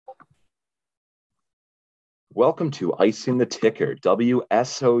Welcome to Icing the Ticker,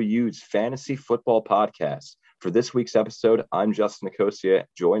 WSOU's fantasy football podcast. For this week's episode, I'm Justin Nicosia,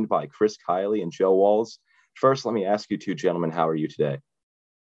 joined by Chris Kiley and Joe Walls. First, let me ask you two gentlemen, how are you today?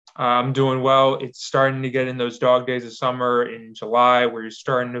 I'm doing well. It's starting to get in those dog days of summer in July where you're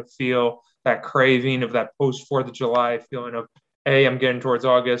starting to feel that craving of that post 4th of July feeling of, hey, I'm getting towards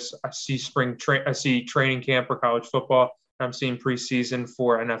August. I see training camp for college football. I'm seeing preseason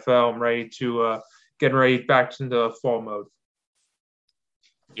for NFL. I'm ready to getting ready back into fall mode.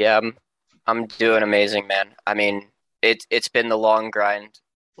 Yeah, I'm doing amazing, man. I mean, it's been the long grind.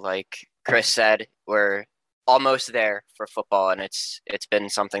 Like Chris said, we're almost there for football, and it's been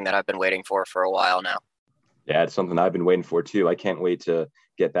something that I've been waiting for a while now. Yeah, it's something I've been waiting for too. I can't wait to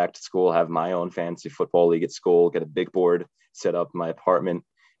get back to school, have my own fantasy football league at school, get a big board set up in my apartment.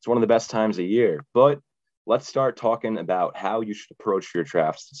 It's one of the best times of year. But let's start talking about how you should approach your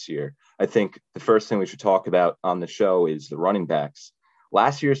drafts this year. I think the first thing we should talk about on the show is the running backs.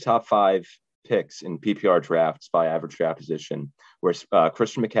 Last year's top five picks in PPR drafts by average draft position were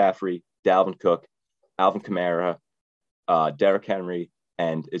Christian McCaffrey, Dalvin Cook, Alvin Kamara, Derrick Henry,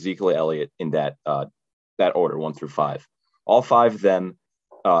 and Ezekiel Elliott in that order, 1 through 5. All five of them,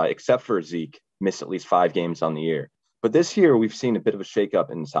 except for Zeke, missed at least 5 games on the year. But this year, we've seen a bit of a shakeup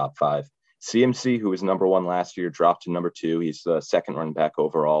in the top five. CMC, who was number one last year, dropped to number two. He's the second running back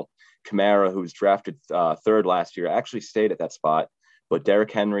overall. Kamara, who was drafted third last year, actually stayed at that spot. But Derrick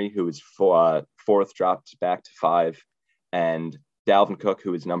Henry, who was fourth, dropped back to 5. And Dalvin Cook,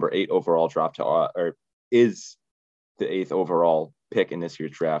 who is number 8 overall, dropped to or is the 8th overall pick in this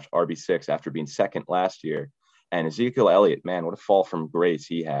year's draft, RB6, after being second last year. And Ezekiel Elliott, man, what a fall from grace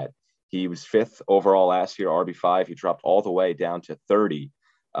he had. He was 5th overall last year, RB5. He dropped all the way down to 30,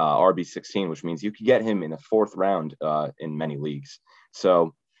 RB16, which means you could get him in the 4th round in many leagues.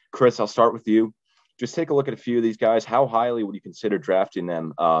 So, Chris, I'll start with you. Just take a look at a few of these guys. How highly would you consider drafting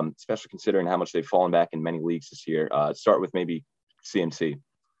them, especially considering how much they've fallen back in many leagues this year? Start with maybe CMC.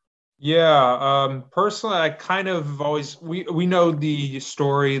 Yeah, personally, I kind of always we know the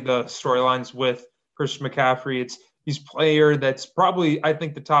storylines with Christian McCaffrey. He's a player that's probably I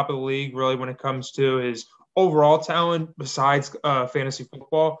think the top of the league really when it comes to his overall talent besides fantasy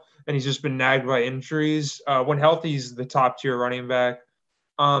football, and he's just been nagged by injuries. When healthy, he's the top tier running back.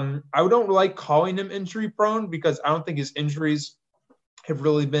 I don't like calling him injury prone because I don't think his injuries have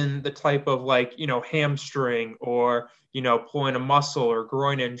really been the type of hamstring or pulling a muscle or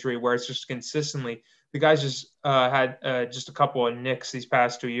groin injury where it's just consistently the guy's just had just a couple of nicks these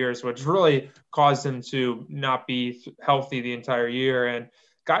past 2 years, which really caused him to not be healthy the entire year. And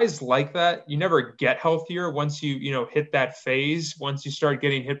guys like that, you never get healthier once you hit that phase. Once you start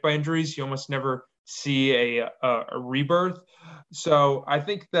getting hit by injuries, you almost never see a rebirth. So I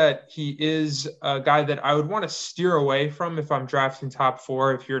think that he is a guy that I would want to steer away from if I'm drafting top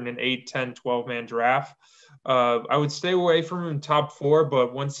four. If you're in an 8, 10, 12 man draft, I would stay away from him top four.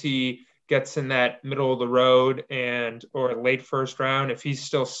 But once he gets in that middle of the road and or late first round, if he's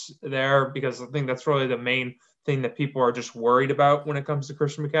still there, because I think that's really the main thing that people are just worried about when it comes to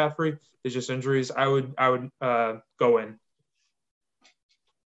Christian McCaffrey is just injuries. I would go in.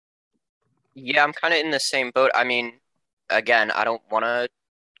 Yeah, I'm kind of in the same boat. I mean, again, I don't want to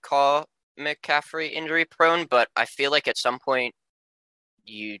call McCaffrey injury prone, but I feel like at some point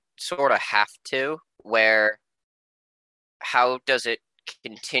you sort of have to, where how does it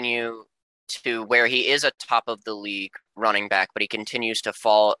continue to where he is a top of the league running back, but he continues to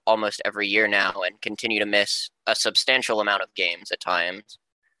fall almost every year now and continue to miss a substantial amount of games at times.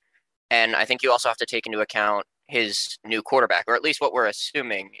 And I think you also have to take into account his new quarterback, or at least what we're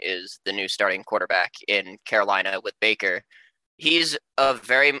assuming is the new starting quarterback in Carolina with Baker. He's a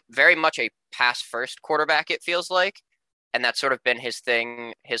very much a pass first quarterback, it feels like. And that's sort of been his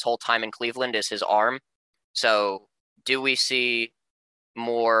thing his whole time in Cleveland is his arm. So do we see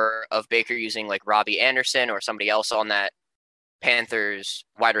more of Baker using like Robbie Anderson or somebody else on that Panthers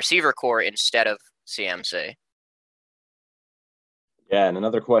wide receiver core instead of CMC? Yeah, and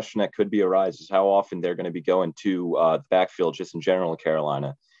another question that could be arise is how often they're going to be going to the backfield just in general in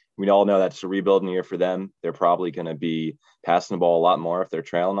Carolina. We all know that's a rebuilding year for them. They're probably going to be passing the ball a lot more if they're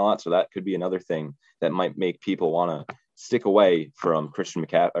trailing a lot. So that could be another thing that might make people want to stick away from Christian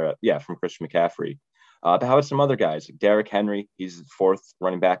McCaffrey. But how about some other guys? Like Derrick Henry, he's the 4th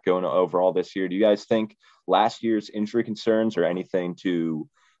running back going overall this year. Do you guys think last year's injury concerns or anything to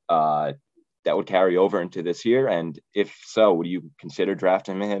that would carry over into this year? And if so, would you consider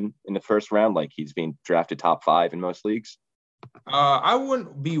drafting him in the first round, like he's being drafted top 5 in most leagues? I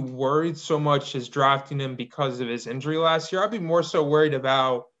wouldn't be worried so much as drafting him because of his injury last year. I'd be more so worried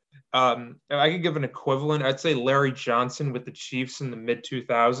about if I could give an equivalent, I'd say Larry Johnson with the Chiefs in the mid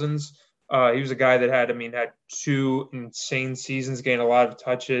 2000s. He was a guy that had 2 insane seasons, gained a lot of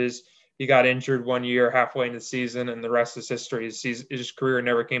touches. He got injured one year halfway in the season, and the rest is history. His career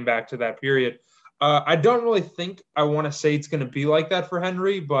never came back to that period. I don't really think I want to say it's going to be like that for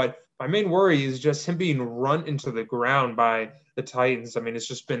Henry, but my main worry is just him being run into the ground by the Titans. I mean, it's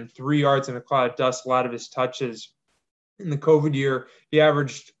just been 3 yards in a cloud of dust. A lot of his touches in the COVID year, he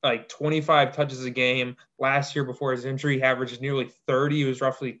averaged like 25 touches a game. Last year before his injury, he averaged nearly 30. He was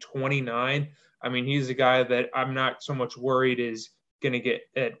roughly 29. I mean, he's a guy that I'm not so much worried is going to get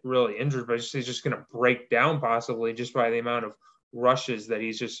really injured, but he's just going to break down possibly just by the amount of rushes that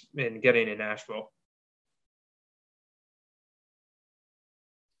he's just been getting in Nashville.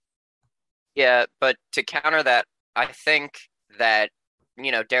 Yeah, but to counter that, I think that,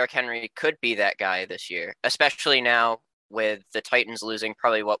 Derrick Henry could be that guy this year, especially now with the Titans losing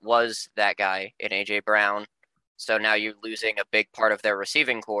probably what was that guy in A.J. Brown. So now you're losing a big part of their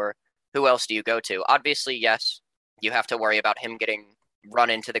receiving core. Who else do you go to? Obviously, yes, you have to worry about him getting run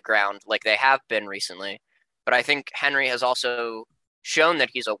into the ground like they have been recently. But I think Henry has also shown that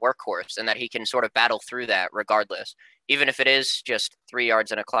he's a workhorse and that he can sort of battle through that regardless, even if it is just 3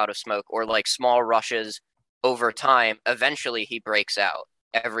 yards in a cloud of smoke or like small rushes over time. Eventually he breaks out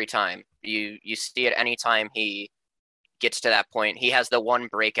every time. You see it anytime he gets to that point. He has the one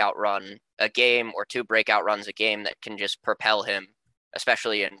breakout run a game or 2 breakout runs a game that can just propel him,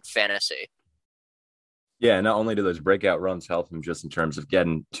 especially in fantasy. Yeah, not only do those breakout runs help him just in terms of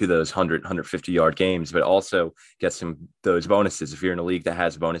getting to those 150-yard games, but also gets him those bonuses. If you're in a league that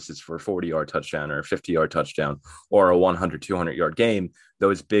has bonuses for a 40-yard touchdown or a 50-yard touchdown or a 100, 200-yard game,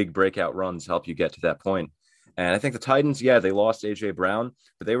 those big breakout runs help you get to that point. And I think the Titans, yeah, they lost A.J. Brown,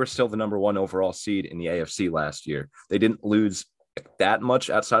 but they were still the number 1 overall seed in the AFC last year. They didn't lose that much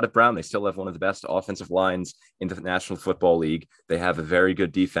outside of Brown. They still have one of the best offensive lines in the National Football League. They have a very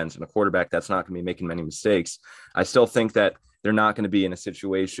good defense and a quarterback that's not going to be making many mistakes. I still think that they're not going to be in a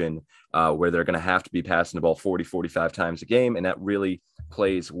situation where they're going to have to be passing the ball 40, 45 times a game, and that really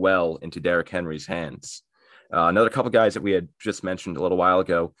plays well into Derrick Henry's hands. Another couple guys that we had just mentioned a little while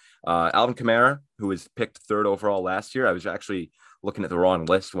ago, Alvin Kamara, who was picked 3rd overall last year. I was actually looking at the wrong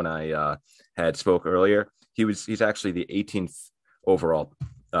list when I had spoke earlier. He's actually the 18th overall.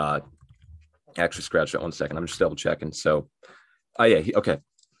 Actually, scratch that 1 second. I'm just double checking. So, okay.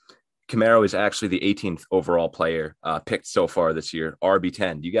 Kamara is actually the 18th overall player picked so far this year,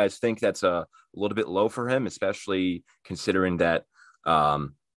 RB10. Do you guys think that's a little bit low for him, especially considering that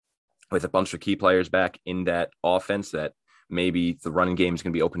with a bunch of key players back in that offense, that maybe the running game is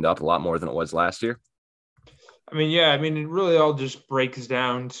going to be opened up a lot more than it was last year? I mean, yeah, it really all just breaks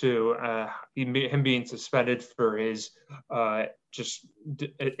down to him being suspended for his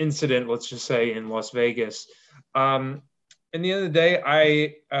incident, let's just say, in Las Vegas. In the end of the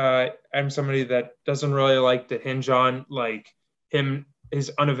day, I'm somebody that doesn't really like to hinge on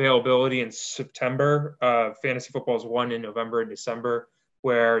his unavailability in September. Fantasy football is won in November and December,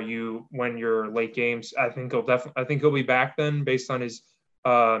 where you win your late games. I think he'll be back then based on his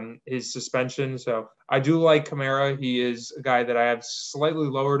suspension. So I do like Kamara. He is a guy that I have slightly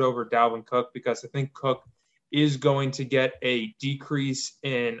lowered over Dalvin Cook because I think Cook is going to get a decrease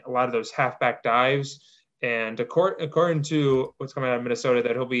in a lot of those halfback dives. And according to what's coming out of Minnesota,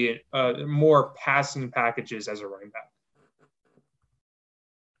 that he'll be more passing packages as a running back.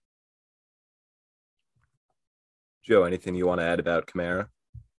 Joe, anything you want to add about Kamara?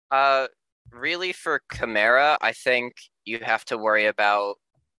 Really for Kamara, I think you have to worry about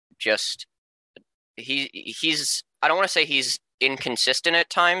just he's I don't want to say he's inconsistent at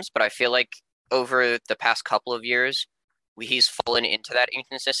times, but I feel like over the past couple of years, he's fallen into that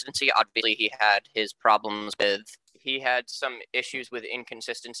inconsistency. Obviously, he had some issues with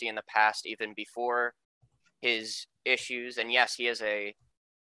inconsistency in the past, even before his issues. And yes, he is a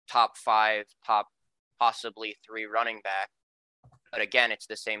top 5, top possibly 3 running back. But again, it's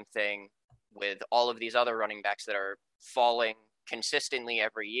the same thing with all of these other running backs that are falling consistently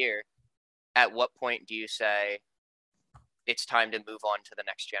every year. At what point do you say it's time to move on to the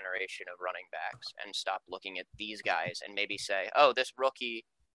next generation of running backs and stop looking at these guys and maybe say, oh, this rookie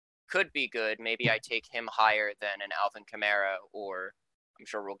could be good. Maybe I take him higher than an Alvin Kamara, or I'm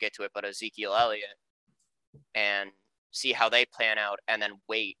sure we'll get to it, but Ezekiel Elliott, and see how they plan out and then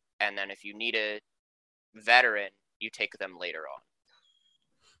wait. And then if you need a veteran, you take them later on.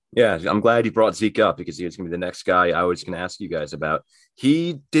 Yeah, I'm glad you brought Zeke up because he was going to be the next guy I was going to ask you guys about.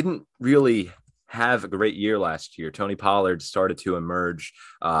 He didn't really have a great year last year. Tony Pollard started to emerge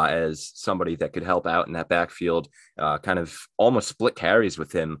as somebody that could help out in that backfield, kind of almost split carries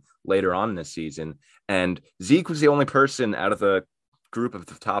with him later on in the season. And Zeke was the only person out of the group of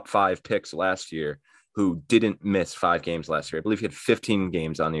the top 5 picks last year who didn't miss 5 games last year. I believe he had 15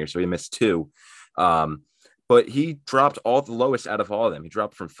 games on the year, so he missed 2. But he dropped all the lowest out of all of them. He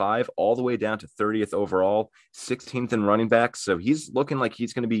dropped from 5 all the way down to 30th overall, 16th in running back. So he's looking like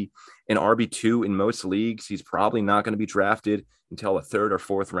he's going to be an RB2 in most leagues. He's probably not going to be drafted until the 3rd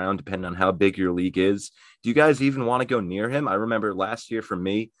or 4th round, depending on how big your league is. Do you guys even want to go near him? I remember last year for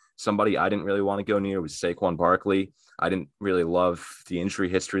me, somebody I didn't really want to go near was Saquon Barkley. I didn't really love the injury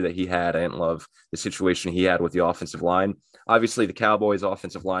history that he had. I didn't love the situation he had with the offensive line. Obviously, the Cowboys'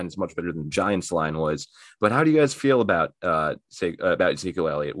 offensive line is much better than the Giants' line was. But how do you guys feel about Ezekiel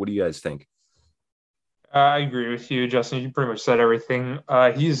Elliott? What do you guys think? I agree with you, Justin. You pretty much said everything.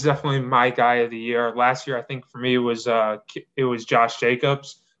 He's definitely my guy of the year. Last year, I think for me, it was Josh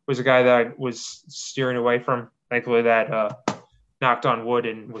Jacobs, was a guy that I was steering away from. Thankfully, that knocked on wood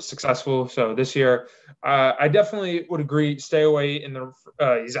and was successful. So this year, I definitely would agree. Stay away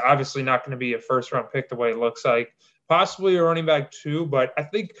he's obviously not going to be a first-round pick the way it looks like. Possibly a running back too, but I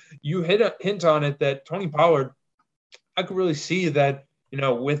think you hit a hint on it that Tony Pollard, I could really see that,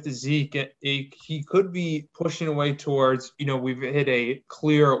 with Zeke, he could be pushing away towards, we've hit a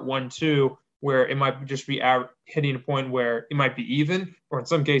clear 1-2 where it might just be hitting a point where it might be even, or in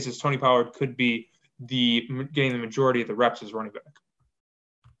some cases, Tony Pollard could be getting the majority of the reps as running back.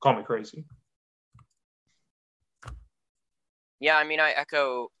 Call me crazy. Yeah, I mean, I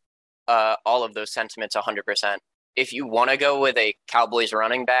echo all of those sentiments 100%. If you want to go with a Cowboys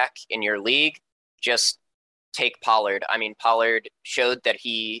running back in your league, just take Pollard. I mean, Pollard showed that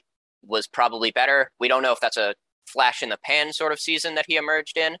he was probably better. We don't know if that's a flash in the pan sort of season that he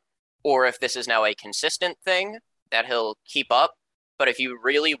emerged in, or if this is now a consistent thing that he'll keep up. But if you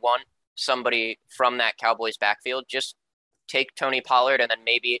really want somebody from that Cowboys backfield, just take Tony Pollard, and then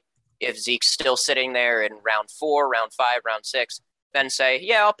maybe if Zeke's still sitting there in round 4, round 5, round 6, then say,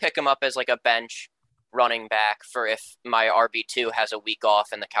 yeah, I'll pick him up as like a bench running back for if my RB2 has a week off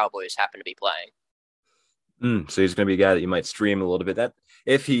and the Cowboys happen to be playing. So he's going to be a guy that you might stream a little bit. That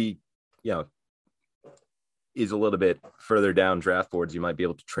if he, is a little bit further down draft boards, you might be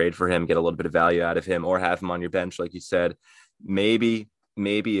able to trade for him, get a little bit of value out of him, or have him on your bench, like you said. Maybe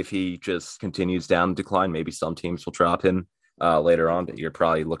if he just continues down the decline, maybe some teams will drop him later on. But you're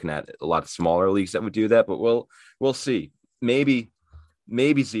probably looking at a lot of smaller leagues that would do that. But we'll see. Maybe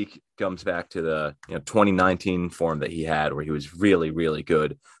Zeke comes back to the 2019 form that he had, where he was really, really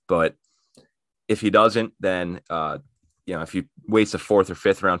good. But if he doesn't, then if you waste a 4th or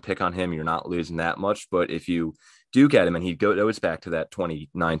 5th round pick on him, you're not losing that much. But if you do get him and he goes back to that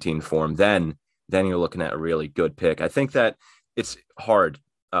 2019 form, then you're looking at a really good pick. I think that it's hard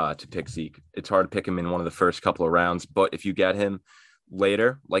to pick Zeke. It's hard to pick him in one of the first couple of rounds. But if you get him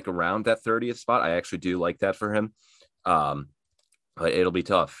later, like around that 30th spot, I actually do like that for him. But it'll be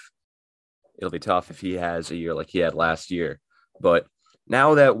tough. It'll be tough if he has a year like he had last year. But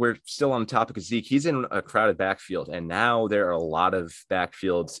now that we're still on the topic of Zeke, he's in a crowded backfield. And now there are a lot of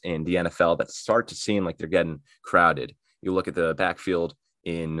backfields in the NFL that start to seem like they're getting crowded. You look at the backfield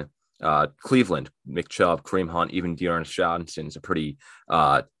in Cleveland, Nick Chubb, Kareem Hunt, even Dearness Johnson is a pretty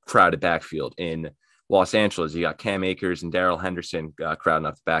crowded backfield. In Los Angeles, you got Cam Akers and Darrell Henderson crowding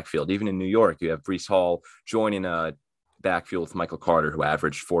up the backfield. Even in New York, you have Breece Hall joining a backfield with Michael Carter, who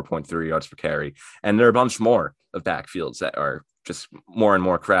averaged 4.3 yards per carry. And there are a bunch more of backfields that are just more and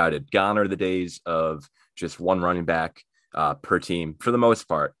more crowded. Gone are the days of just one running back per team for the most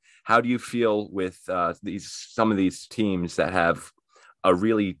part. How do you feel with some of these teams that have a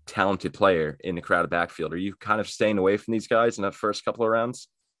really talented player in the crowded backfield? Are you kind of staying away from these guys in the first couple of rounds?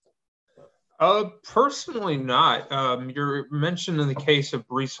 Personally not. You're mentioning in the case of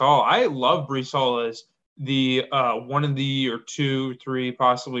Breece Hall. I love Breece Hall as the one of the or 2, 3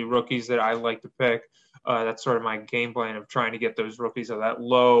 possibly rookies that I like to pick. That's sort of my game plan of trying to get those rookies of that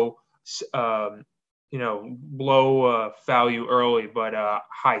low value early, but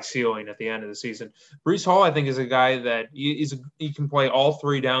high ceiling at the end of the season. Breece Hall, I think, is a guy that he can play all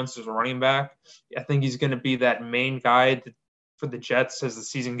 3 downs as a running back. I think he's going to be that main guy for the Jets as the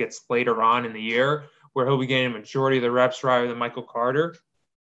season gets later on in the year, where he'll be getting a majority of the reps rather than Michael Carter.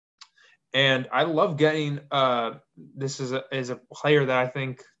 And I love getting this is a player that I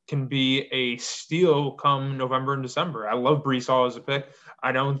think can be a steal come November and December. I love Breece Hall as a pick.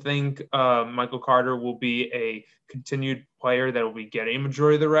 I don't think Michael Carter will be a continued player that will be getting a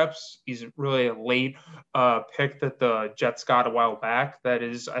majority of the reps. He's really a late pick that the Jets got a while back. That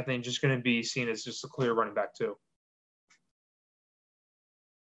is, I think, just going to be seen as just a clear running back too.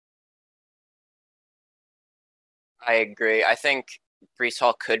 I agree. I think Brees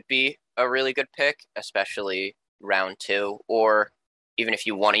Hall could be a really good pick, especially round 2, or even if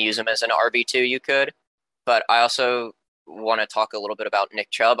you want to use him as an RB2, you could. But I also want to talk a little bit about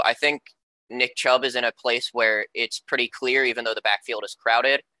Nick Chubb. I think Nick Chubb is in a place where it's pretty clear, even though the backfield is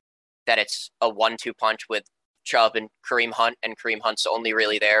crowded, that it's a 1-2 punch with Chubb and Kareem Hunt, and Kareem Hunt's only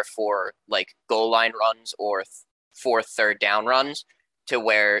really there for like goal line runs or fourth, third down runs, to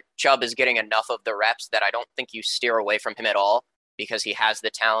where Chubb is getting enough of the reps that I don't think you steer away from him at all, because he has the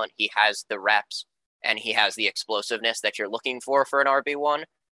talent, he has the reps, and he has the explosiveness that you're looking for an RB1.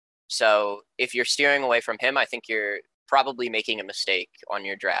 So if you're steering away from him, I think you're probably making a mistake on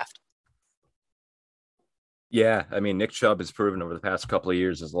your draft. Yeah, I mean, Nick Chubb has proven over the past couple of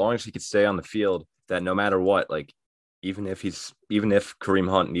years, as long as he could stay on the field, that no matter what, like even if Kareem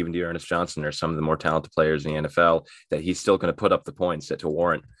Hunt and even Dearness Johnson are some of the more talented players in the NFL, that he's still going to put up the points to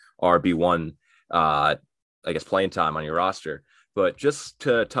warrant RB1, I guess, playing time on your roster. But just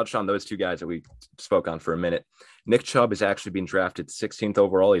to touch on those two guys that we spoke on for a minute, Nick Chubb is actually being drafted 16th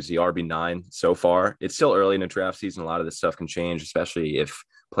overall. He's the RB9 so far. It's still early in the draft season. A lot of this stuff can change, especially if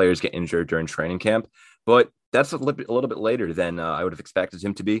players get injured during training camp. But that's a little bit later than I would have expected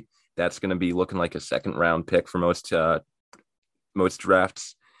him to be. That's going to be looking like a second round pick for most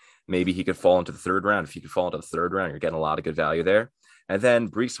drafts. Maybe he could fall into the third round. If he could fall into the third round, you're getting a lot of good value there. And then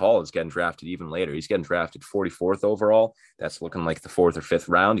Breece Hall is getting drafted even later. He's getting drafted 44th overall. That's looking like the 4th or 5th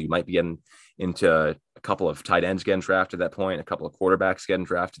round. You might be getting into a couple of tight ends getting drafted at that point, a couple of quarterbacks getting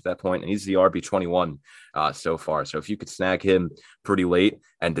drafted at that point, and he's the RB21 so far. So if you could snag him pretty late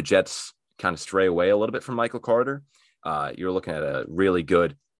and the Jets kind of stray away a little bit from Michael Carter, you're looking at a really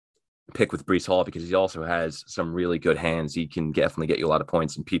good pick with Breece Hall, because he also has some really good hands. He can definitely get you a lot of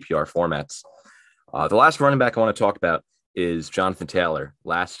points in PPR formats. The last running back I want to talk about is Jonathan Taylor.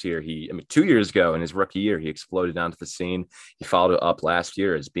 Last year, 2 years ago in his rookie year, he exploded onto the scene. He followed it up last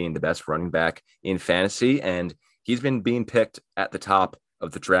year as being the best running back in fantasy, and he's been being picked at the top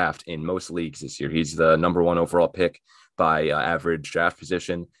of the draft in most leagues this year. He's the number 1 overall pick by average draft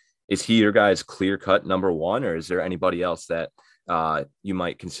position. Is he your guy's clear-cut number 1, or is there anybody else that you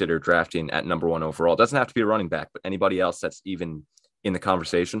might consider drafting at number 1 overall? It doesn't have to be a running back, but anybody else that's even in the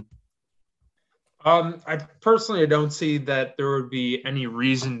conversation? I personally don't see that there would be any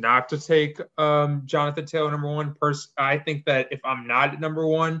reason not to take Jonathan Taylor number 1. I think that if I'm not at number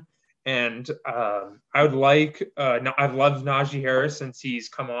 1, and I would like I've loved Najee Harris since he's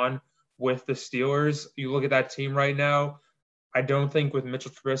come on with the Steelers. You look at that team right now. I don't think with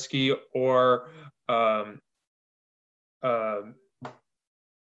Mitchell Trubisky or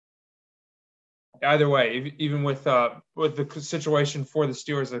either way, even with the situation for the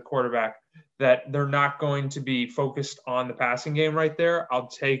Steelers at the quarterback, that they're not going to be focused on the passing game right there.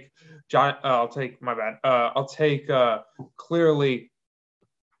 Clearly,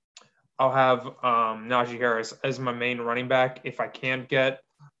 I'll have Najee Harris as my main running back. If I can't get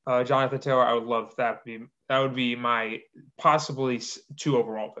Jonathan Taylor, I would love that. That would be my possibly 2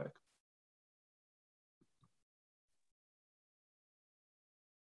 overall pick.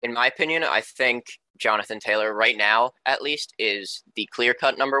 In my opinion, I think Jonathan Taylor right now, at least, is the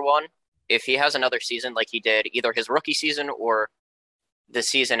clear-cut number 1. If he has another season like he did, either his rookie season or the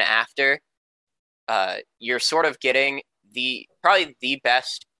season after, you're sort of getting probably the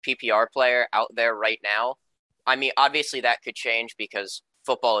best PPR player out there right now. I mean, obviously that could change because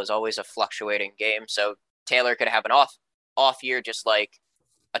football is always a fluctuating game. So Taylor could have an off year, just like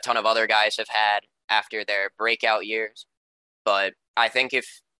a ton of other guys have had after their breakout years. But I think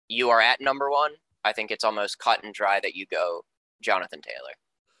if you are at number 1, I think it's almost cut and dry that you go Jonathan Taylor.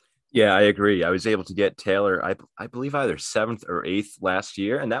 Yeah, I agree. I was able to get Taylor, I believe either 7th or 8th last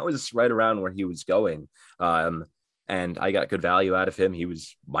year, and that was right around where he was going. And I got good value out of him. He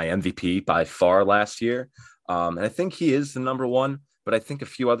was my MVP by far last year. And I think he is the number 1, but I think a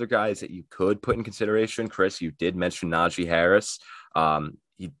few other guys that you could put in consideration. Chris, you did mention Najee Harris.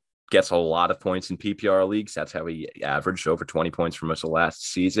 He gets a lot of points in PPR leagues. That's how he averaged over 20 points for most of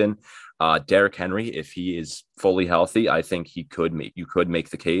last season. Derrick Henry, if he is fully healthy, I think you could make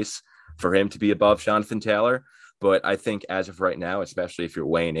the case for him to be above Jonathan Taylor. But I think as of right now, especially if you're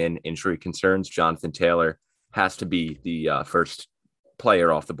weighing in injury concerns, Jonathan Taylor has to be the first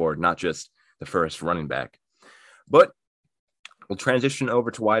player off the board, not just the first running back. But we'll transition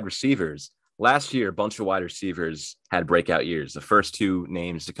over to wide receivers. Last year, a bunch of wide receivers had breakout years. The first two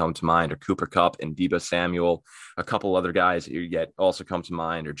names to come to mind are Cooper Kupp and Deebo Samuel. A couple other guys that you get also come to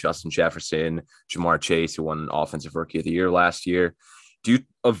mind are Justin Jefferson, Jamar Chase, who won Offensive Rookie of the Year last year. Do you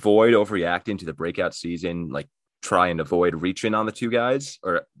avoid overreacting to the breakout season, like try and avoid reaching on the two guys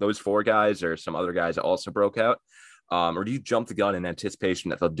or those four guys or some other guys that also broke out? Or do you jump the gun in anticipation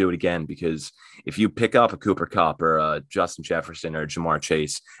that they'll do it again? Because if you pick up a Cooper Kupp or a Justin Jefferson or Jamar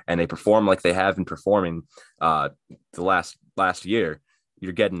Chase and they perform like they have been performing the last year,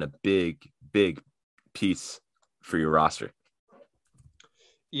 you're getting a big piece for your roster.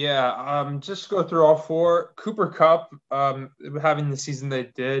 Yeah, just go through all four. Cooper Kupp, having the season they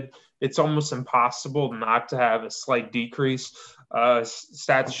did, it's almost impossible not to have a slight decrease.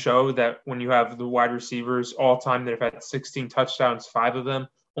 Stats show that when you have the wide receivers all time that have had 16 touchdowns, 5 of them,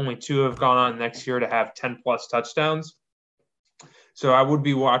 only 2 have gone on next year to have 10 plus touchdowns. So I would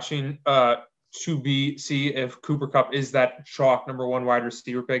be watching see if Cooper Kupp is that chalk number 1 wide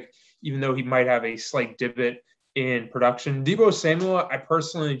receiver pick, even though he might have a slight divot in production. Deebo Samuel, I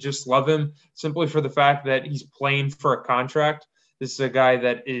personally just love him simply for the fact that he's playing for a contract. This is a guy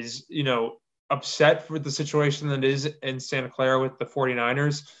that is, upset with the situation that is in Santa Clara with the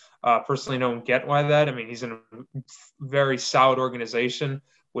 49ers. Personally, don't get why that. I mean, he's in a very solid organization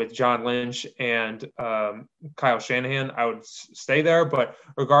with John Lynch and Kyle Shanahan. I would stay there, but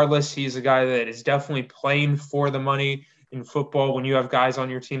regardless, he's a guy that is definitely playing for the money in football. When you have guys on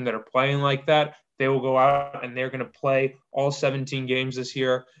your team that are playing like that, they will go out and they're going to play all 17 games this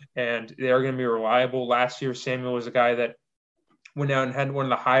year, and they're going to be reliable. Last year, Samuel was a guy that went out and had one of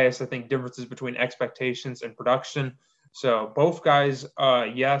the highest, I think, differences between expectations and production. So both guys,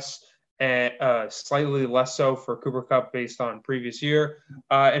 yes, and slightly less so for Cooper Kupp based on previous year.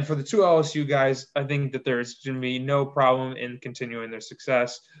 And for the 2 LSU guys, I think that there's going to be no problem in continuing their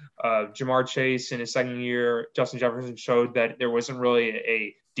success. Jamar Chase in his second year, Justin Jefferson showed that there wasn't really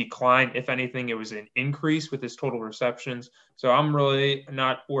a decline. If anything, it was an increase with his total receptions. So I'm really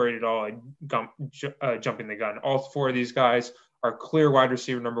not worried at all jumping the gun. All 4 of these guys are clear wide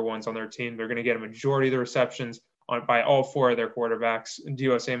receiver number 1s on their team. They're going to get a majority of the receptions by all 4 of their quarterbacks.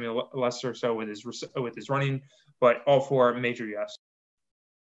 Deebo Samuel less or so with his running, but all 4 major yes.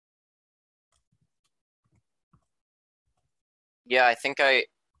 Yeah, I think I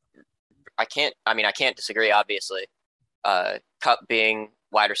can't disagree, obviously. Kupp being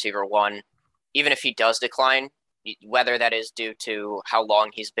wide receiver 1, even if he does decline, whether that is due to how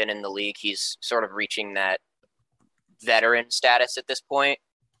long he's been in the league, he's sort of reaching that veteran status at this point,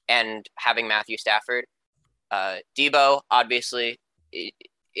 and having Matthew Stafford. Deebo, obviously,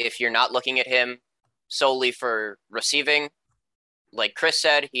 if you're not looking at him solely for receiving, like Chris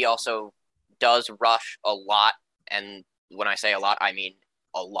said, he also does rush a lot. And when I say a lot, I mean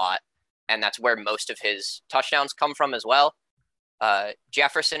a lot. And that's where most of his touchdowns come from as well.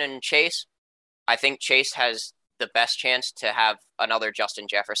 Jefferson and Chase, I think Chase has the best chance to have another Justin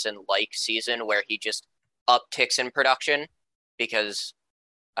Jefferson-like season where he just upticks in production because,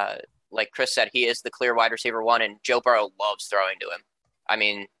 like Chris said, he is the clear wide receiver 1, and Joe Burrow loves throwing to him. I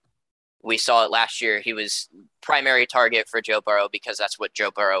mean, we saw it last year. He was primary target for Joe Burrow because that's what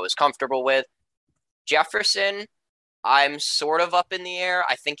Joe Burrow is comfortable with. Jefferson, I'm sort of up in the air.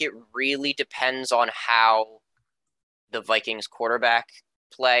 I think it really depends on how the Vikings quarterback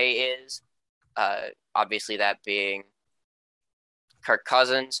play is. Obviously, that being Kirk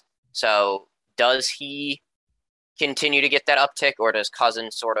Cousins. So does he continue to get that uptick, or does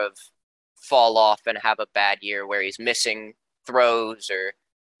Cousins sort of fall off and have a bad year where he's missing throws or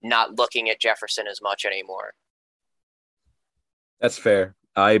not looking at Jefferson as much anymore? That's fair.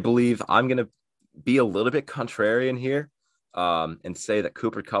 I believe I'm going to be a little bit contrarian here and say that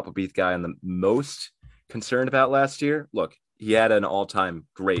Cooper Kupp will be the guy I'm the most concerned about last year. Look, he had an all-time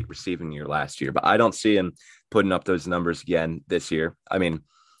great receiving year last year, but I don't see him putting up those numbers again this year. I mean,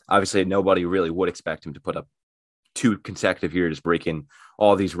 obviously, nobody really would expect him to put up 2 consecutive years breaking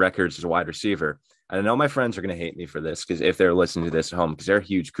all these records as a wide receiver. And I know my friends are going to hate me for this because if they're listening to this at home, because they're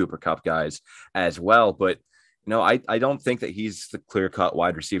huge Cooper Kupp guys as well. But, I don't think that he's the clear-cut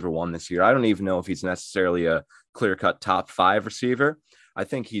wide receiver 1 this year. I don't even know if he's necessarily a clear-cut top 5 receiver. I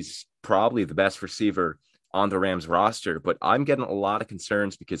think he's probably the best receiver on the Rams roster, but I'm getting a lot of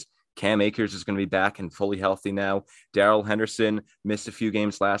concerns because Cam Akers is going to be back and fully healthy now. Darrell Henderson missed a few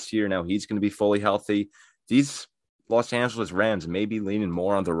games last year. Now he's going to be fully healthy. These Los Angeles Rams may be leaning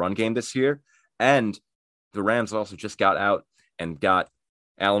more on the run game this year. And the Rams also just got out and got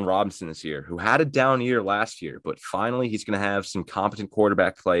Allen Robinson this year, who had a down year last year, but finally he's going to have some competent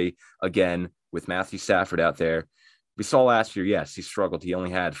quarterback play again with Matthew Stafford out there. We saw last year, yes, he struggled. He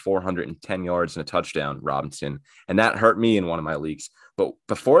only had 410 yards and a touchdown, Robinson, and that hurt me in one of my leagues. But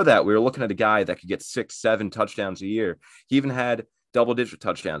before that, we were looking at a guy that could get 6-7 touchdowns a year. He even had double-digit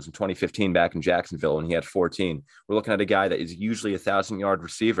touchdowns in 2015 back in Jacksonville, and he had 14. We're looking at a guy that is usually a 1,000-yard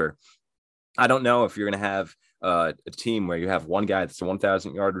receiver. I don't know if you're going to have a team where you have one guy that's a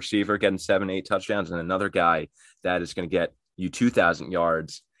 1,000-yard receiver getting 7-8 touchdowns and another guy that is going to get you 2,000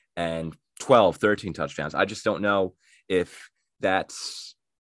 yards and 12-13 touchdowns. I just don't know if that's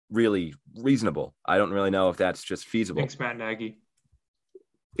really reasonable. I don't really know if that's just feasible. Thanks, Matt Nagy.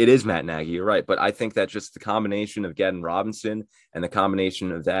 It is Matt Nagy, you're right. But I think that just the combination of getting Robinson and the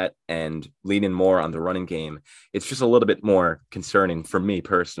combination of that and leaning more on the running game, it's just a little bit more concerning for me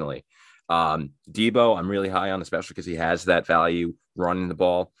personally. Debo, I'm really high on, especially because he has that value running the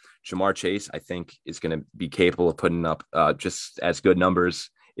ball. Ja'Marr Chase, I think, is going to be capable of putting up just as good numbers,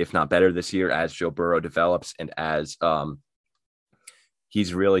 if not better, this year as Joe Burrow develops and as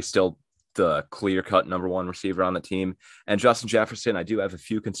he's really still the clear-cut number one receiver on the team. And Justin Jefferson, I do have a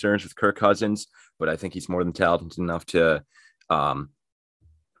few concerns with Kirk Cousins, but I think he's more than talented enough to,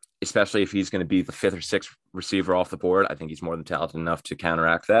 especially if he's going to be the fifth or sixth receiver off the board, I think he's more than talented enough to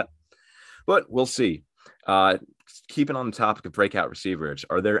counteract that. But we'll see. Keeping on the topic of breakout receivers,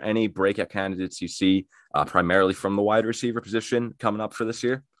 are there any breakout candidates you see primarily from the wide receiver position coming up for this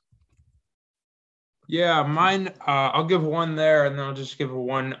year? Yeah, mine, I'll give one there, and then I'll just give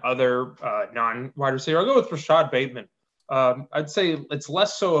one other non-wide receiver. I'll go with Rashad Bateman. I'd say it's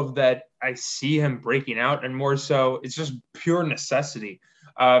less so of that I see him breaking out, and more so it's just pure necessity.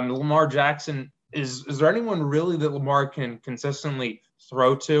 Lamar Jackson, is there anyone really that Lamar can consistently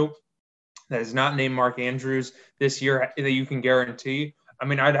throw to that is not named Mark Andrews this year that you can guarantee? I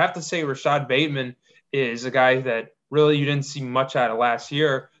mean, I'd have to say Rashad Bateman is a guy that really you didn't see much out of last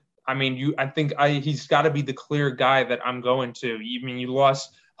year. I mean, he's got to be the clear guy that I'm going to. I mean, you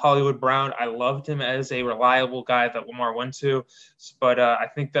lost Hollywood Brown. I loved him as a reliable guy that Lamar went to. But I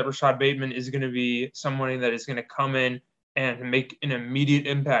think that Rashad Bateman is going to be someone that is going to come in and make an immediate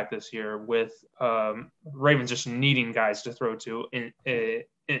impact this year with Ravens just needing guys to throw to in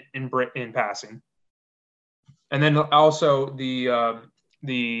passing. And then also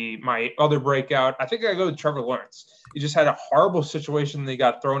my other breakout, I think I go with Trevor Lawrence. He just had a horrible situation that he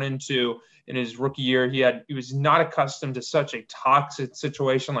got thrown into in his rookie year. He was not accustomed to such a toxic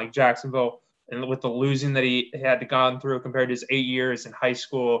situation like Jacksonville, and with the losing that he had gone through compared to his 8 years in high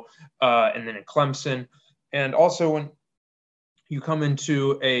school and then in Clemson. And also when you come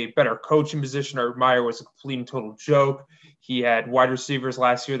into a better coaching position, Urban Meyer was a complete and total joke. He had wide receivers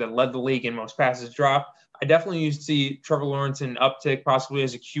last year that led the league in most passes dropped. I definitely see Trevor Lawrence in an uptick, possibly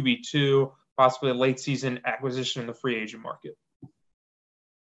as a QB2, possibly a late season acquisition in the free agent market.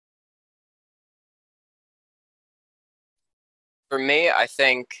 For me, I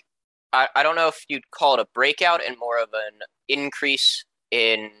think I don't know if you'd call it a breakout and more of an increase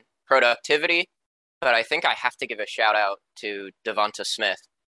in productivity, but I think I have to give a shout out to Devonta Smith.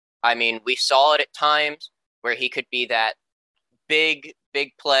 I mean, we saw it at times where he could be that big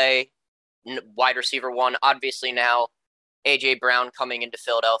play wide receiver one. Obviously now A.J. Brown coming into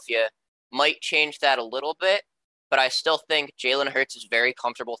Philadelphia might change that a little bit, but I still think Jalen Hurts is very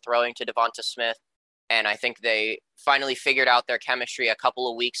comfortable throwing to Devonta Smith, and I think they finally figured out their chemistry a couple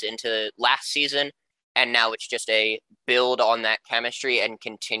of weeks into last season, and now it's just a build on that chemistry and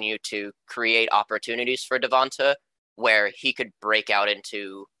continue to create opportunities for Devonta where he could break out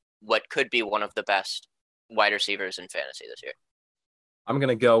into what could be one of the best wide receivers in fantasy this year. I'm going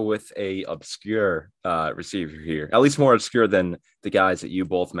to go with a obscure receiver here, at least more obscure than the guys that you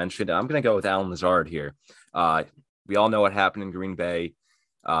both mentioned. I'm going to go with Allen Lazard here. We all know what happened in Green Bay.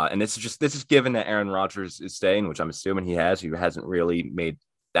 And this is given that Aaron Rodgers is staying, which I'm assuming he has. He hasn't really made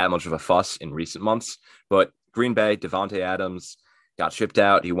that much of a fuss in recent months. But Green Bay, Devontae Adams got shipped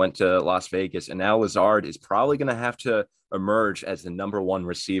out. He went to Las Vegas. And now Lazard is probably going to have to emerge as the number one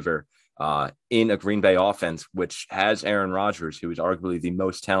receiver in a Green Bay offense, which has Aaron Rodgers, who is arguably the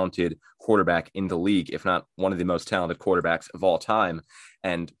most talented quarterback in the league, if not one of the most talented quarterbacks of all time.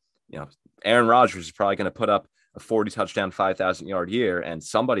 And, Aaron Rodgers is probably going to put up a 40 touchdown, 5,000 yard year, and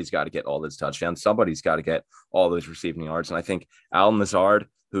somebody's got to get all those touchdowns. Somebody's got to get all those receiving yards. And I think Allen Lazard,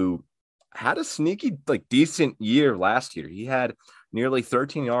 who had a sneaky, decent year last year, he had nearly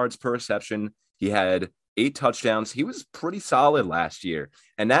 13 yards per reception. He had 8 touchdowns. He was pretty solid last year.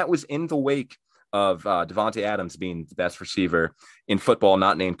 And that was in the wake of Devontae Adams being the best receiver in football,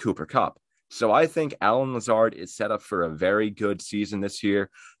 not named Cooper Kupp. So I think Allen Lazard is set up for a very good season this year.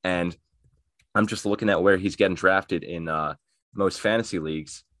 And I'm just looking at where he's getting drafted in most fantasy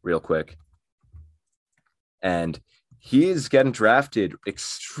leagues real quick. And he is getting drafted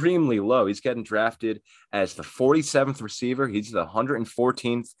extremely low. He's getting drafted as the 47th receiver. He's the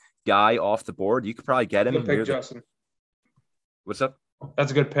 114th guy off the board. You could probably get him. Good pick, Justin. What's up?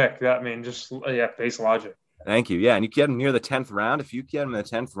 That's a good pick. I mean, just base logic. Thank you. Yeah, and you get him near the 10th round. If you get him in the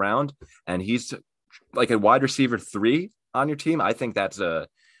 10th round, and he's like a wide receiver 3 on your team, I think that's a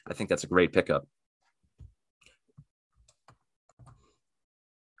great pickup.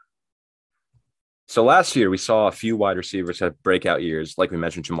 So last year we saw a few wide receivers have breakout years. Like we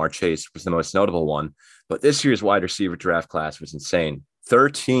mentioned, Ja'Marr Chase was the most notable one. But this year's wide receiver draft class was insane.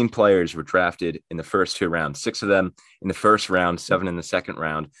 13 players were drafted in the first 2 rounds, 6 of them in the first round, 7 in the second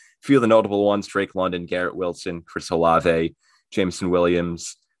round. A few of the notable ones: Drake London, Garrett Wilson, Chris Olave, Jameson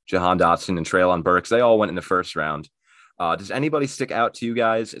Williams, Jahan Dotson, and Treylon Burks. They all went in the first round. Does anybody stick out to you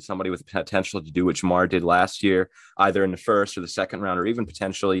guys as somebody with potential to do what Ja'Marr did last year, either in the first or the second round, or even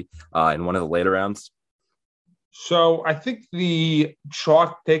potentially in one of the later rounds? So I think the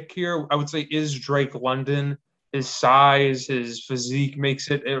chalk pick here, I would say, is Drake London. His size, his physique makes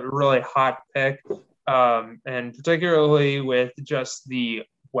it a really hot pick. And particularly with just the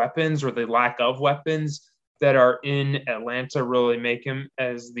weapons or the lack of weapons that are in Atlanta really make him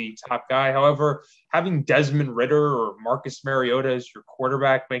as the top guy. However, having Desmond Ridder or Marcus Mariota as your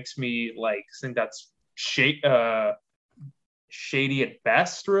quarterback makes me think that's shady at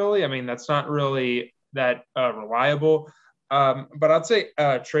best, really. I mean, that's not really that reliable. But I'd say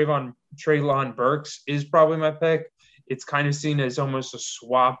Treylon Burks is probably my pick. It's kind of seen as almost a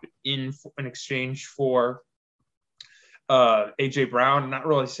swap in exchange for A.J. Brown. I'm not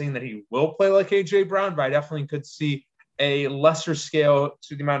really saying that he will play like A.J. Brown, but I definitely could see a lesser scale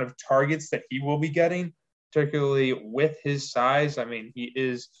to the amount of targets that he will be getting, particularly with his size. I mean, he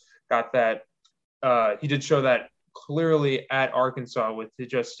is got that. He did show that clearly at Arkansas with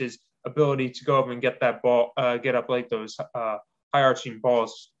just his ability to go up and get that ball, get up like those high arching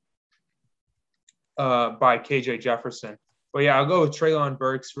balls by KJ Jefferson. But yeah, I'll go with Treylon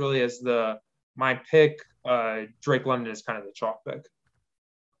Burks really as my pick. Drake London is kind of the chalk pick.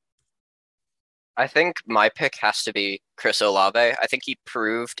 I think my pick has to be Chris Olave. I think he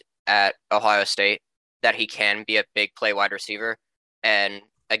proved at Ohio State that he can be a big play wide receiver. And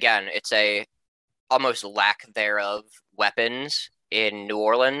again, it's a almost lack thereof weapons in New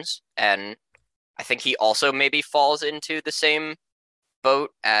Orleans. And I think he also maybe falls into the same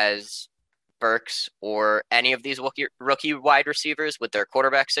boat as Burks or any of these rookie wide receivers with their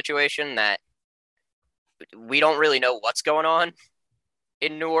quarterback situation, that we don't really know what's going on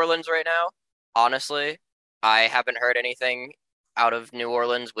in New Orleans right now. Honestly, I haven't heard anything out of New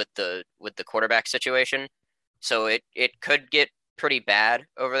Orleans with the quarterback situation. So it could get pretty bad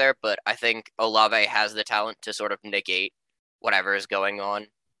over there, but I think Olave has the talent to sort of negate whatever is going on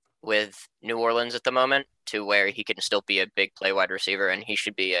with New Orleans at the moment, to where he can still be a big play wide receiver, and he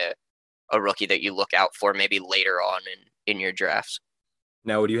should be a rookie that you look out for maybe later on in your drafts.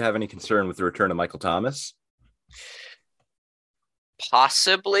 Now, would you have any concern with the return of Michael Thomas?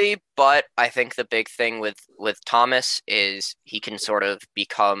 Possibly, but I think the big thing with Thomas is he can sort of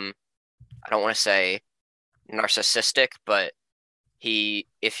become, I don't want to say narcissistic, but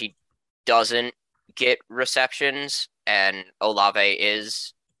if he doesn't get receptions and Olave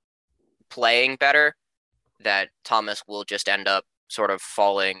is playing better, that Thomas will just end up sort of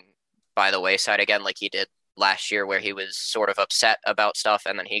falling by the wayside again, like he did last year, where he was sort of upset about stuff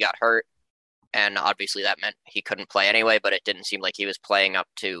and then he got hurt. And obviously that meant he couldn't play anyway, but it didn't seem like he was playing up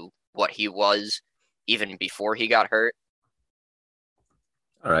to what he was even before he got hurt.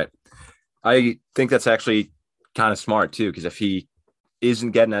 All right. I think that's actually kind of smart too, because if he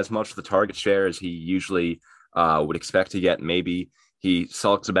isn't getting as much of the target share as he usually would expect to get, maybe he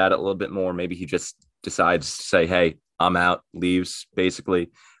sulks about it a little bit more. Maybe he just decides to say, hey, I'm out, leaves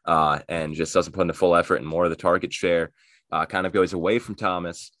basically, and just doesn't put in the full effort, and more of the target share kind of goes away from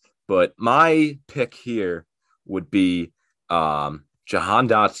Thomas. But my pick here would be Jahan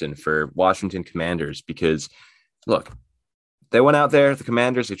Dotson for Washington Commanders, because, look, they went out there, the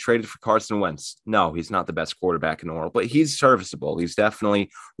Commanders, they traded for Carson Wentz. No, he's not the best quarterback in the world, but he's serviceable. He's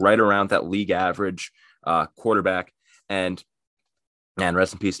definitely right around that league average quarterback. And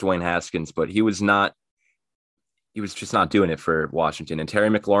rest in peace, Dwayne Haskins, but he was just not doing it for Washington. And Terry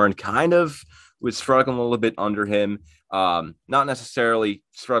McLaurin kind of was struggling a little bit under him. Not necessarily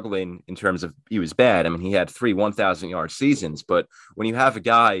struggling in terms of he was bad. I mean, he had 3 1,000-yard seasons, but when you have a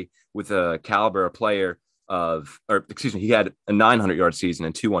guy with a caliber of player he had a 900-yard season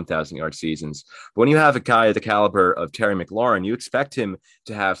and two 1,000-yard seasons. But when you have a guy of the caliber of Terry McLaurin, you expect him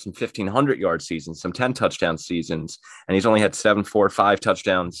to have some 1,500-yard seasons, some 10-touchdown seasons, and he's only had 7, 4, 5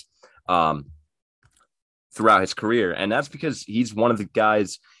 touchdowns throughout his career. And that's because he's one of the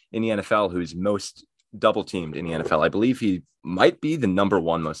guys in the NFL who's most double teamed in the NFL. I believe he might be the number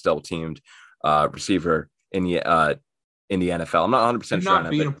one most double teamed receiver in the NFL. I'm not 100% sure. Not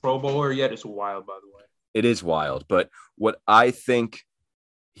being a Pro Bowler yet is wild, by the way. It is wild. But what I think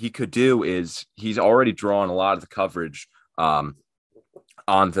he could do is he's already drawn a lot of the coverage on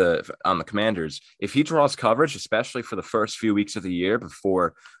the Commanders. If he draws coverage, especially for the first few weeks of the year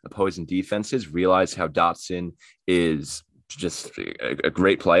before opposing defenses realize how Dotson is just a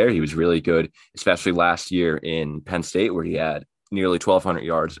great player. He was really good, especially last year in Penn State, where he had nearly 1,200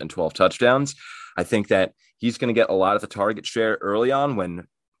 yards and 12 touchdowns. I think that he's going to get a lot of the target share early on when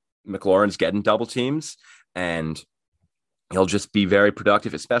McLaurin's getting double teams, and he'll just be very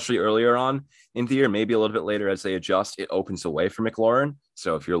productive, especially earlier on in the year. Maybe a little bit later as they adjust, it opens the way for McLaurin.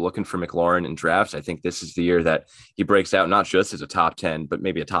 So if you're looking for McLaurin in drafts, I think this is the year that he breaks out, not just as a top 10, but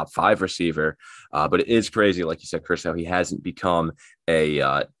maybe a top 5 receiver. But it is crazy, like you said, Chris, how he hasn't become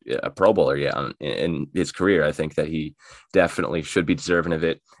a Pro Bowler yet in his career. I think that he definitely should be deserving of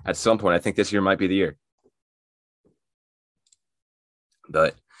it at some point. I think this year might be the year.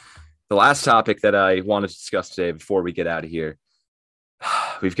 But the last topic that I wanted to discuss today before we get out of here,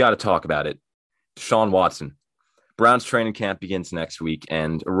 we've got to talk about it. Deshaun Watson. Browns training camp begins next week,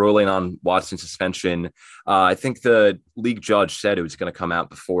 and a ruling on Watson's suspension. I think the league judge said it was going to come out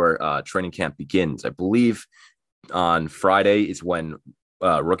before training camp begins. I believe on Friday is when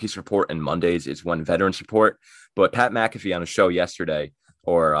rookies report, and Mondays is when veterans report. But Pat McAfee on a show yesterday,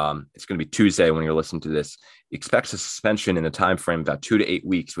 or it's going to be Tuesday when you're listening to this, expects a suspension in a time frame of about 2 to 8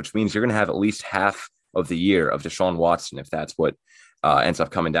 weeks, which means you're going to have at least half of the year of Deshaun Watson if that's what ends up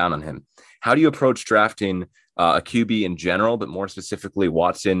coming down on him. How do you approach drafting a QB in general, but more specifically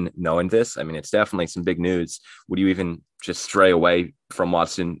Watson, knowing this? I mean, it's definitely some big news. Would you even just stray away from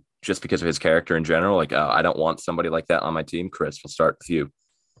Watson just because of his character in general? Like, I don't want somebody like that on my team. Chris, we'll start with you.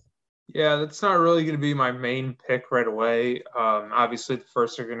 Yeah, that's not really going to be my main pick right away. Obviously, the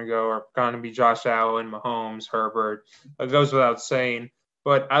first are going to be Josh Allen, Mahomes, Herbert. It goes without saying.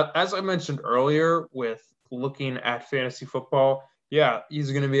 But as I mentioned earlier, with looking at fantasy football, yeah,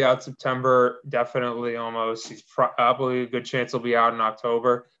 he's going to be out September, definitely almost. He's probably a good chance he'll be out in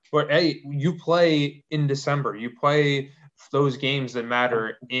October. But, hey, you play in December. You play those games that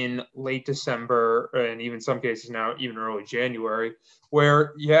matter in late December, and even some cases now, even early January,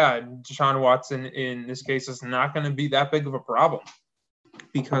 where, yeah, Deshaun Watson in this case is not going to be that big of a problem.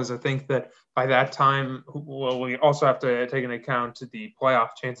 Because I think that by that time, well, we also have to take into account the playoff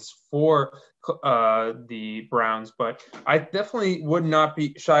chances for the Browns. But I definitely would not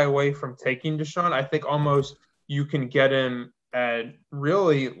be shy away from taking Deshaun. I think almost you can get him at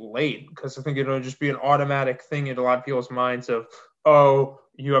really late, because I think it'll just be an automatic thing in a lot of people's minds of, oh,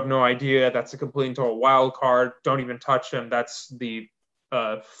 you have no idea. That's a complete and total wild card. Don't even touch him. That's the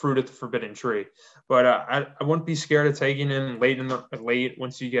fruit of the forbidden tree. But I wouldn't be scared of taking him late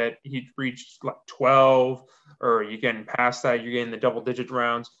once he reached like 12, or you're getting past that, you're getting the double digit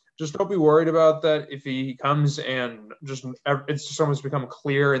rounds. Just don't be worried about that. If he comes and it's just almost become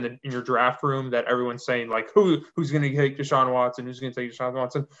clear in your draft room that everyone's saying like who's going to take Deshaun Watson, who's going to take Deshaun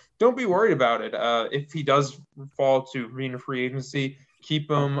Watson. Don't be worried about it. If he does fall to being a free agency, keep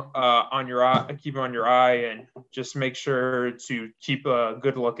him on your eye, and just make sure to keep a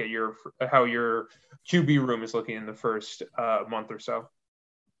good look at how your QB room is looking in the first month or so.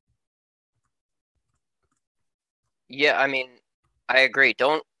 Yeah, I mean, I agree.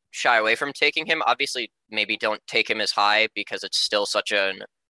 Don't shy away from taking him. Obviously, maybe don't take him as high because it's still such an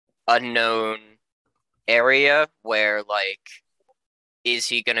unknown area where, like, is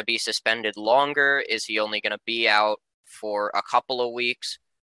he going to be suspended longer? Is he only going to be out for a couple of weeks?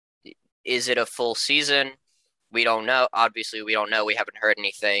 Is it a full season? We don't know. Obviously, we don't know. We haven't heard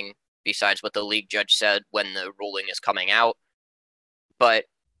anything besides what the league judge said when the ruling is coming out. But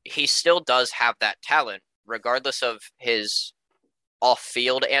he still does have that talent, regardless of his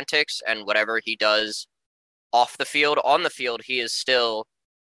off-field antics and whatever he does off the field. On the field, he is still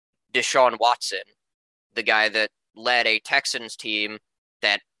Deshaun Watson, the guy that led a Texans team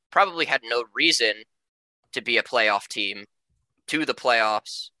that probably had no reason to be a playoff team to the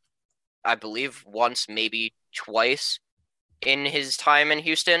playoffs, I believe once, maybe twice in his time in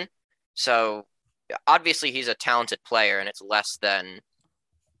Houston. So obviously he's a talented player, and it's less than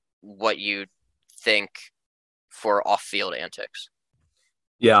what you think for off-field antics.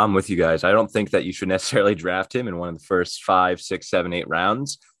 Yeah, I'm with you guys. I don't think that you should necessarily draft him in one of the first 5, 6, 7, 8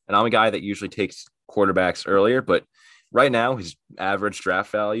 rounds. And I'm a guy that usually takes quarterbacks earlier, but right now his average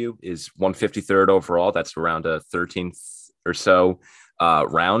draft value is 153rd overall. That's around a 13th or so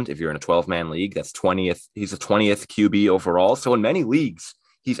round. If you're in a 12-man league, that's 20th. He's a 20th QB overall. So in many leagues,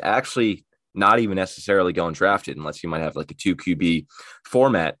 he's actually not even necessarily going drafted unless you might have like a 2 QB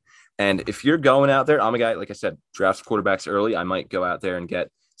format. And if you're going out there, I'm a guy, like I said, drafts quarterbacks early. I might go out there and get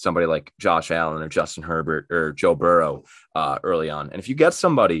somebody like Josh Allen or Justin Herbert or Joe Burrow early on. And if you get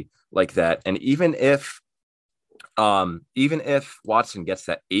somebody like that, and even if Watson gets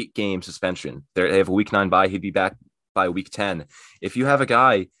that 8-game suspension, they have a week 9 bye, he'd be back by week 10. If you have a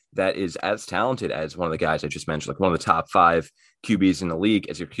guy that is as talented as one of the guys I just mentioned, like one of the top 5 QBs in the league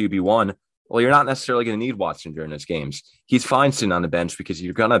as your QB1, well, you're not necessarily going to need Watson during those games. He's fine sitting on the bench because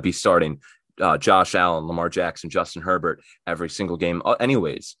you're going to be starting Josh Allen, Lamar Jackson, Justin Herbert every single game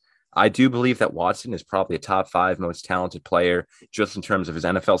anyways. I do believe that Watson is probably a top 5 most talented player just in terms of his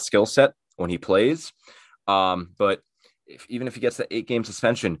NFL skill set when he plays. But even if he gets that 8-game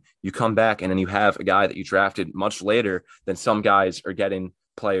suspension, you come back and then you have a guy that you drafted much later than some guys are getting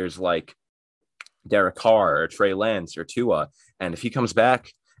players like Derek Carr or Trey Lance or Tua. And if he comes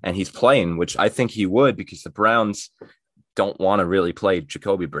back and he's playing, which I think he would because the Browns don't want to really play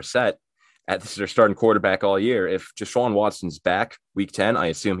Jacoby Brissett as their starting quarterback all year. If Deshaun Watson's back week 10, I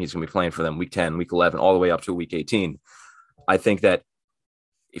assume he's going to be playing for them week 10, week 11, all the way up to week 18. I think that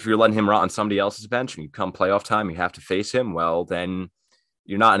if you're letting him rot on somebody else's bench and you come playoff time, you have to face him, well, then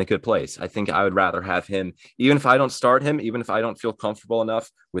you're not in a good place. I think I would rather have him, even if I don't start him, even if I don't feel comfortable enough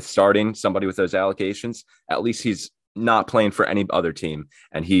with starting somebody with those allocations, at least he's not playing for any other team.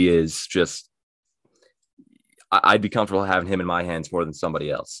 And he is just, I'd be comfortable having him in my hands more than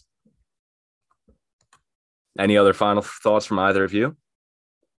somebody else. Any other final thoughts from either of you?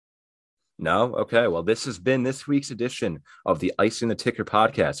 No? Okay. Well, this has been this week's edition of the Icing the Ticker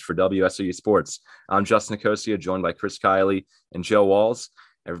podcast for WSOU Sports. I'm Justin Nicosia, joined by Chris Kiley and Joe Walls.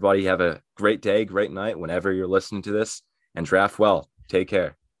 Everybody have a great day, great night whenever you're listening to this, and draft well. Take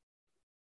care.